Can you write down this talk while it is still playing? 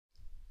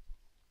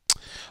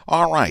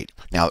All right,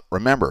 now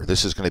remember,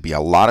 this is going to be a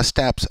lot of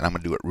steps, and I'm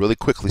going to do it really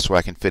quickly so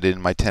I can fit it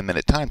in my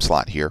 10-minute time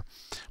slot here.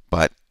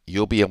 But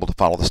you'll be able to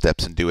follow the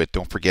steps and do it.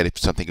 Don't forget, if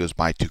something goes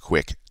by too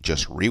quick,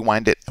 just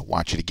rewind it and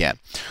watch it again.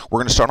 We're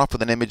going to start off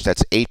with an image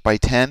that's 8 by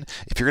 10.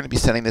 If you're going to be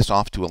sending this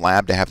off to a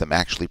lab to have them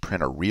actually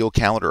print a real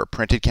calendar, a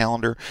printed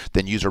calendar,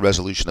 then use a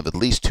resolution of at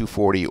least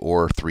 240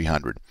 or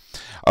 300.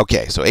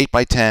 Okay, so 8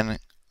 by 10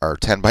 or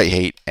 10 by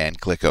 8 and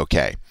click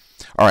OK.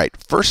 All right,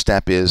 first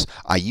step is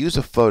I use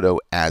a photo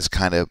as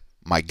kind of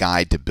my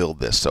guide to build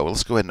this. So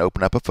let's go ahead and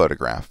open up a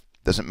photograph.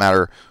 Doesn't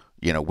matter,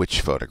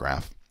 which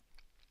photograph.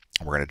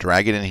 We're going to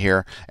drag it in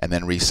here and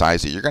then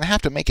resize it. You're going to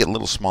have to make it a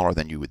little smaller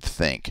than you would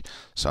think.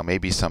 So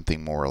maybe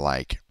something more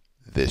like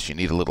this. You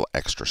need a little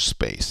extra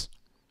space.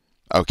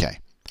 Okay.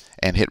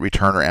 And hit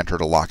return or enter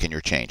to lock in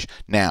your change.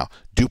 Now,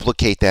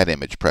 duplicate that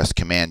image. Press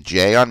Command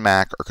J on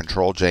Mac or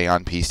Control J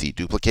on PC.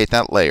 Duplicate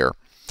that layer.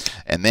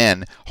 And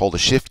then hold the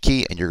Shift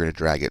key and you're going to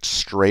drag it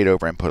straight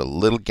over and put a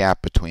little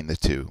gap between the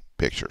two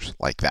pictures,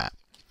 like that.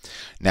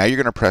 Now you're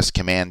going to press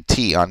Command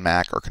T on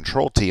Mac or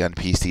Control T on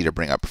PC to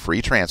bring up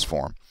Free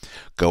Transform.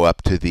 Go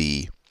up to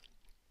the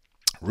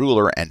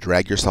ruler and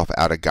drag yourself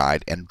out of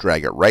guide and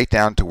drag it right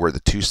down to where the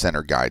two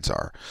center guides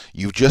are.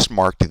 You've just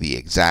marked the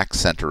exact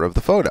center of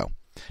the photo.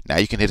 Now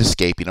you can hit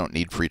Escape. You don't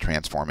need Free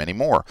Transform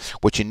anymore.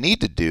 What you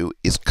need to do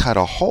is cut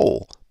a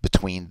hole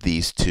between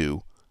these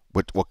two.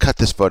 We'll cut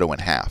this photo in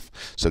half.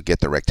 So get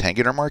the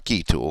rectangular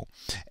marquee tool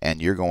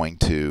and you're going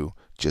to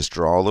just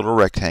draw a little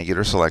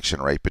rectangular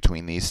selection right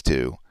between these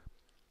two.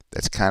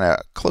 That's kind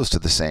of close to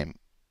the same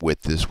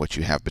width as what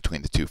you have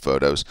between the two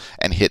photos,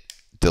 and hit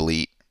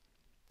delete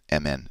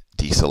and then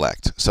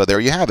deselect. So there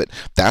you have it.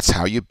 That's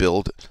how you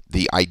build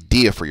the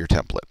idea for your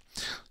template.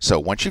 So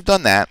once you've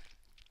done that,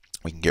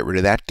 we can get rid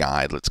of that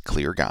guide. Let's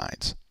clear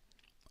guides.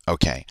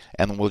 Okay,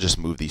 and then we'll just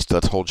move these.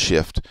 Let's hold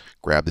Shift,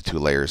 grab the two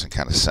layers, and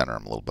kind of center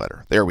them a little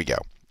better. There we go.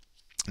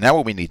 Now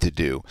what we need to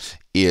do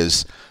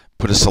is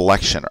put a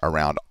selection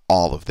around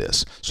all of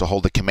this. So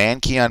hold the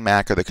Command key on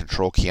Mac or the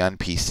Control key on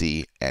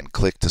PC and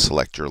click to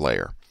select your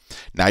layer.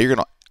 Now you're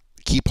going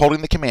to keep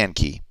holding the Command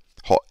key,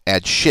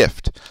 add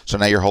Shift. So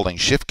now you're holding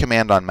Shift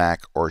Command on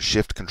Mac or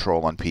Shift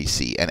Control on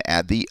PC and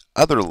add the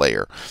other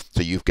layer.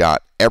 So you've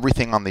got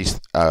everything on these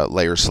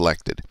layers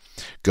selected.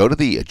 Go to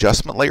the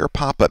Adjustment Layer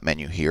pop-up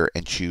menu here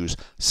and choose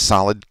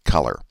Solid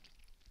Color.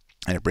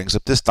 And it brings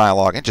up this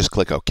dialog and just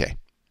click OK.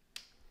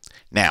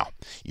 Now,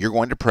 you're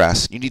going to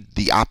press, you need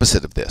the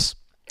opposite of this.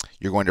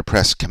 You're going to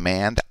press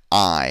Command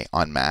I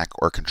on Mac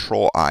or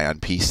Control I on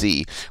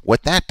PC.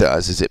 What that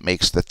does is it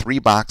makes the three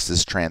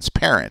boxes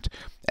transparent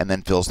and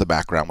then fills the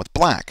background with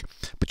black.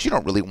 But you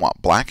don't really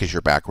want black as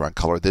your background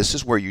color. This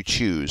is where you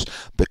choose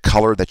the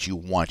color that you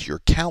want your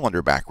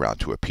calendar background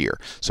to appear.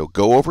 So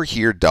go over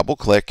here, double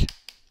click,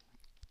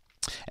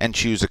 and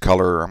choose a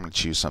color. I'm going to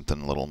choose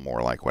something a little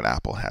more like what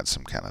Apple had,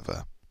 some kind of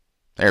a,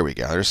 there we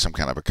go, there's some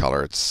kind of a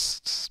color.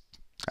 It's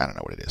I don't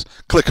know what it is.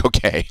 Click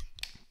OK.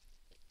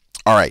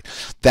 All right,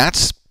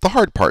 that's the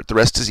hard part. The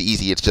rest is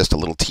easy. It's just a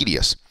little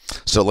tedious.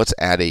 So let's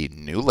add a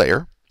new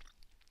layer,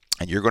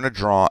 and you're going to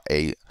draw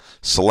a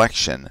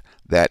selection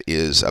that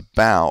is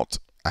about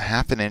a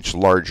 ½ inch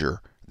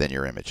larger than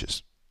your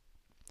images.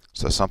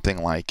 So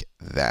something like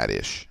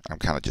that-ish. I'm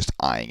kind of just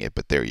eyeing it,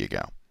 but there you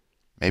go.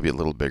 Maybe a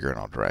little bigger, and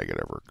I'll drag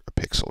it over a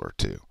pixel or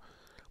two.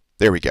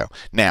 There we go.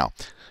 Now,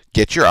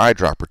 get your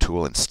eyedropper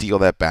tool and steal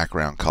that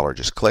background color.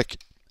 Just click.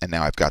 And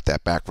now I've got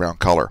that background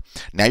color.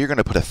 Now you're going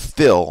to put a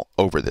fill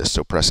over this.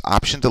 So press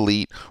Option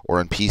Delete or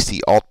on PC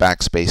Alt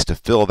Backspace to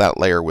fill that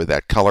layer with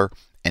that color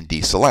and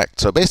deselect.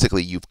 So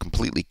basically you've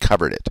completely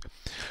covered it.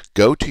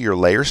 Go to your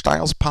Layer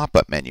Styles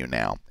pop-up menu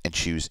now and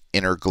choose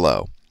Inner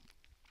Glow.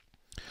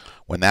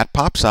 When that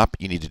pops up,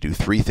 you need to do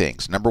three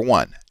things. Number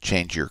one,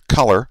 change your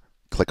color.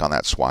 Click on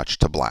that swatch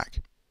to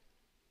black.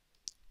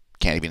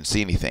 Can't even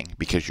see anything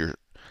because you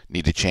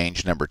need to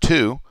change, number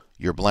two,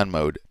 your blend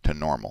mode to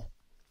normal.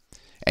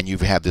 And you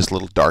have this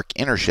little dark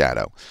inner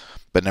shadow.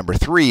 But number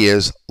three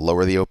is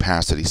lower the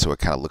opacity so it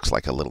kind of looks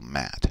like a little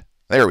matte.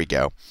 There we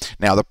go.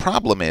 Now the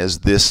problem is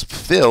this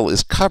fill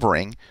is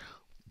covering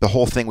the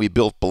whole thing we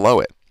built below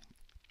it.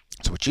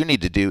 So what you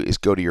need to do is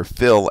go to your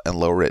fill and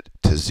lower it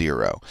to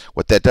 0.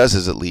 What that does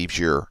is it leaves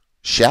your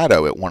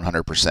shadow at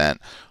 100%,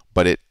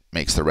 but it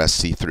makes the rest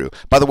see through.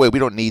 By the way, we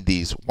don't need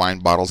these wine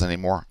bottles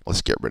anymore.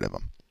 Let's get rid of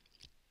them.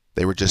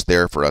 They were just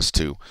there for us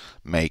to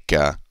make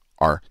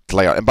our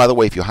layout. And by the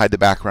way, if you hide the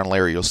background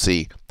layer, you'll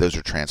see those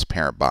are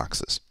transparent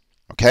boxes.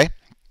 Okay?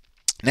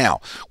 Now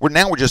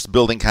we're just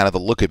building kind of the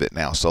look of it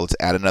now. So let's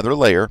add another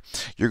layer.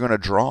 You're going to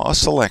draw a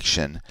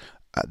selection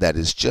that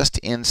is just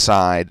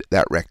inside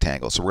that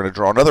rectangle. So we're going to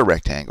draw another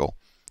rectangle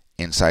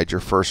inside your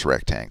first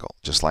rectangle,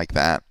 just like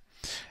that.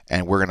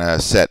 And we're going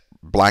to set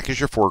black as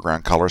your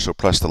foreground color, so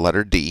press the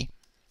letter D.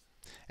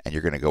 And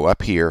you're going to go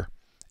up here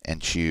and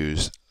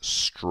choose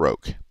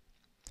Stroke.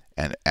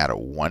 And add a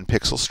 1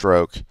 pixel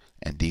stroke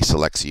and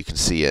deselect so you can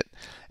see it.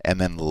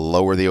 And then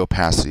lower the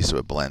opacity so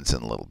it blends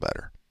in a little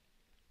better.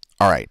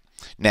 All right.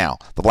 Now,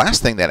 the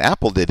last thing that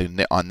Apple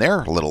did on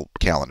their little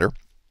calendar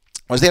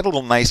was they had a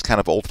little nice kind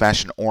of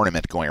old-fashioned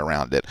ornament going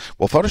around it.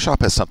 Well,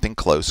 Photoshop has something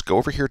close. Go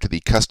over here to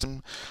the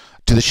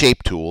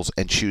shape tools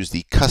and choose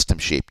the custom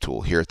shape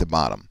tool here at the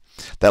bottom.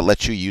 That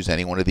lets you use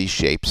any one of these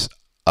shapes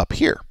up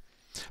here.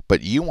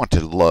 But you want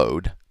to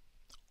load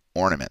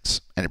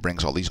ornaments, and it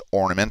brings all these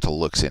ornamental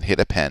looks in. Hit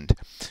append,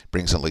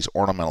 brings all these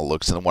ornamental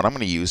looks, and what I'm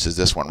going to use is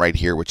this one right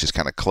here, which is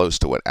kind of close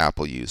to what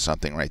Apple used,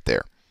 something right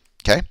there.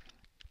 Okay,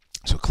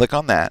 so click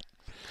on that,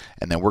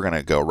 and then we're going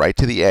to go right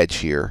to the edge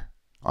here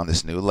on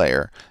this new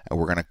layer, and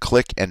we're going to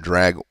click and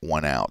drag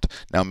one out.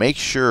 Now make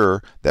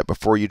sure that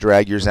before you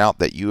drag yours out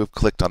that you have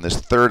clicked on this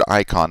third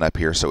icon up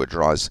here so it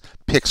draws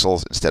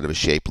pixels instead of a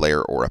shape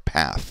layer or a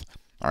path.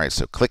 All right,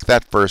 so click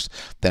that first,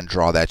 then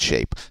draw that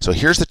shape. So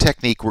here's the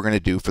technique we're going to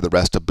do for the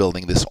rest of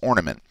building this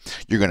ornament.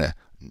 You're going to,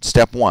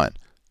 step 1,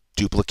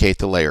 duplicate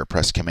the layer.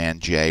 Press Command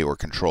J or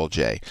Control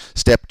J.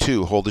 Step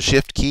 2, hold the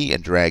Shift key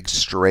and drag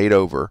straight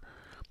over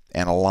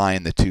and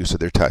align the two so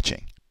they're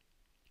touching,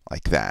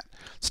 like that.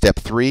 Step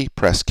 3,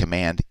 press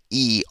Command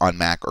E on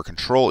Mac or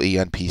Control E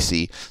on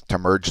PC to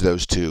merge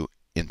those two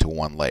into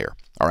one layer.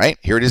 All right,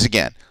 here it is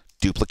again.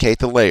 Duplicate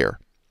the layer.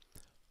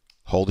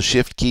 Hold the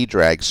Shift key,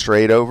 drag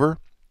straight over.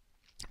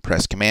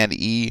 Press Command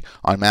E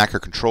on Mac or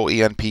Control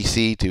E on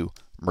PC to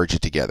merge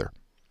it together.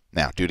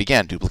 Now, do it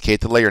again. Duplicate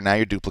the layer. Now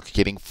you're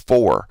duplicating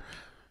 4.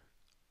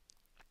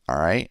 All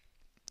right.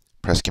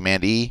 Press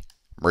Command E,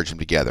 merge them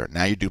together.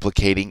 Now you're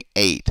duplicating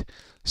 8.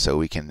 So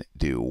we can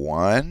do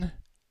 1.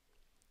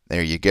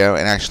 There you go.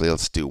 And actually,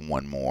 let's do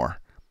one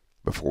more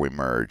before we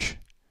merge,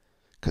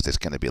 because it's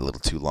going to be a little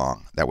too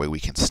long. That way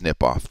we can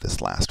snip off this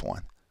last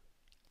one,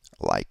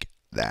 like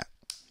that.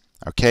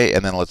 Okay,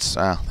 and then let's,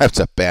 that's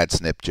a bad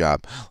snip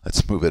job.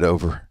 Let's move it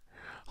over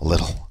a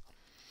little.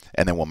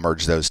 And then we'll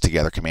merge those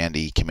together, Command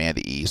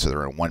E, so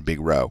they're in one big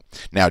row.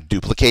 Now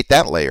duplicate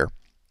that layer.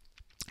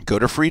 Go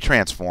to Free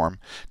Transform,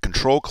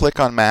 Control-click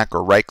on Mac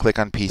or right-click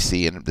on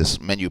PC, and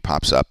this menu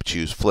pops up.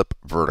 Choose Flip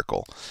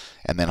Vertical.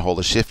 And then hold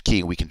the Shift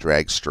key, and we can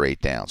drag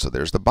straight down. So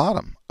there's the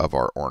bottom of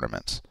our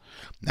ornaments.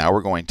 Now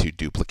we're going to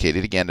duplicate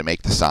it again to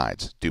make the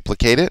sides.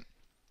 Duplicate it.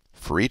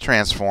 Free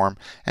Transform,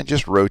 and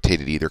just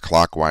rotate it either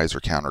clockwise or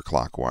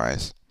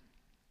counterclockwise.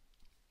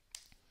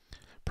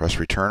 Press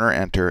Return or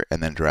Enter,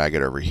 and then drag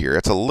it over here.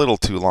 It's a little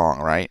too long,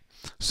 right?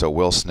 So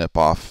we'll snip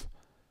off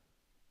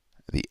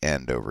the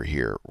end over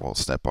here. We'll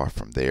snip off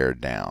from there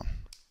down.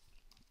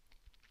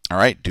 All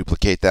right,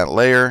 duplicate that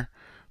layer,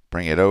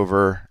 bring it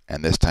over,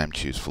 and this time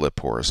choose Flip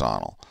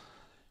Horizontal.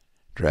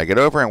 Drag it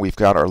over, and we've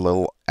got our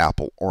little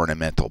apple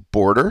ornamental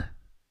border.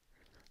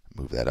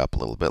 Move that up a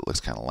little bit,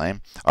 looks kind of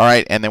lame. All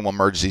right, and then we'll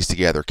merge these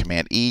together.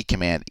 Command E,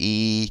 Command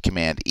E,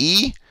 Command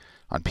E.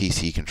 On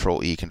PC,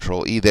 Control E,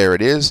 Control E. There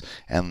it is.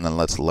 And then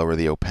let's lower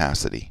the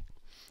opacity.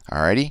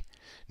 All righty.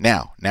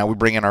 Now we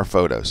bring in our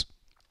photos.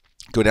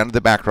 Go down to the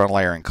background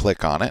layer and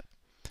click on it.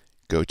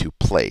 Go to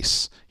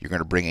Place. You're going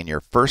to bring in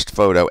your first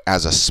photo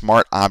as a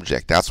smart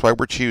object. That's why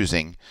we're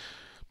choosing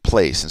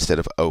Place instead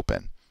of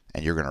Open.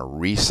 And you're going to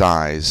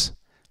resize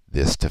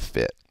this to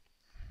fit.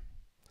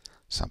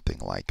 Something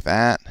like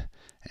that.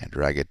 And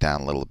drag it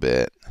down a little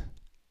bit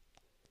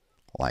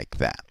like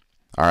that.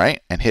 All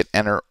right, and hit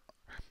Enter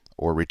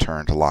or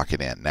Return to lock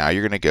it in. Now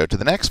you're going to go to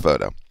the next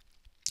photo.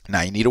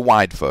 Now you need a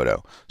wide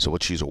photo, so we'll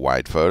choose a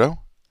wide photo.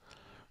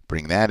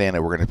 Bring that in,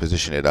 and we're going to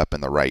position it up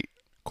in the right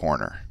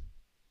corner.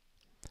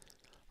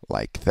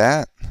 Like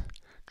that.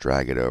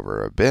 Drag it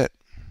over a bit.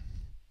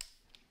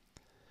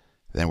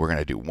 Then we're going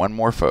to do one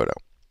more photo.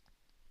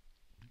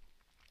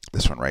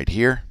 This one right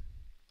here.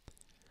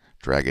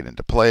 Drag it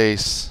into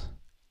place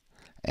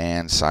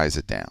and size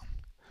it down.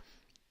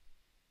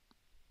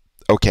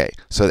 Okay,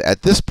 so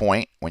at this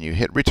point, when you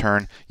hit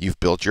Return, you've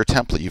built your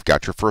template. You've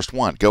got your first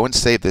one. Go and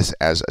save this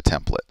as a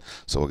template.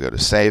 So we'll go to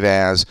Save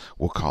As.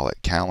 We'll call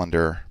it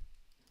Calendar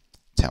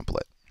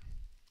Template.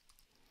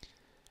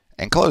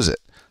 And close it.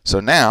 So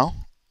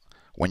now,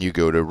 when you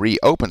go to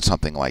reopen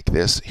something like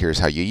this, here's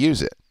how you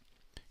use it.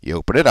 You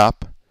open it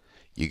up.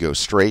 You go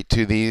straight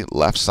to the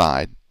left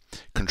side.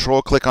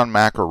 Control-click on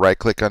Mac or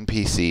right-click on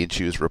PC and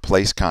choose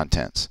Replace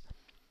Contents.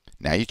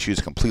 Now you choose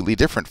a completely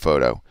different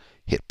photo,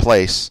 hit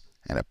Place,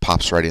 and it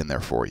pops right in there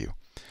for you.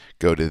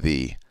 Go to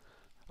the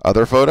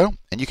other photo,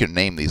 and you can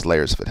name these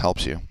layers if it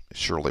helps you. It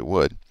surely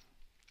would.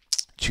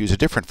 Choose a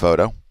different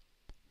photo,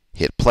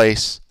 hit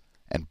Place,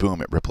 and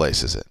boom, it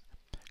replaces it.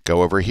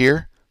 Go over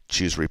here,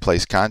 choose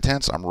Replace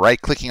Contents. I'm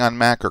right-clicking on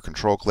Mac or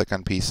Control-click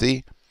on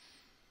PC,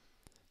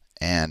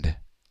 and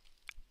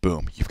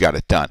boom, you've got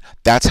it done.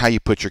 That's how you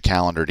put your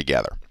calendar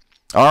together.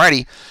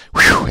 Alrighty,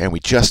 whew, and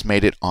we just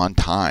made it on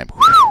time.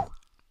 Whew.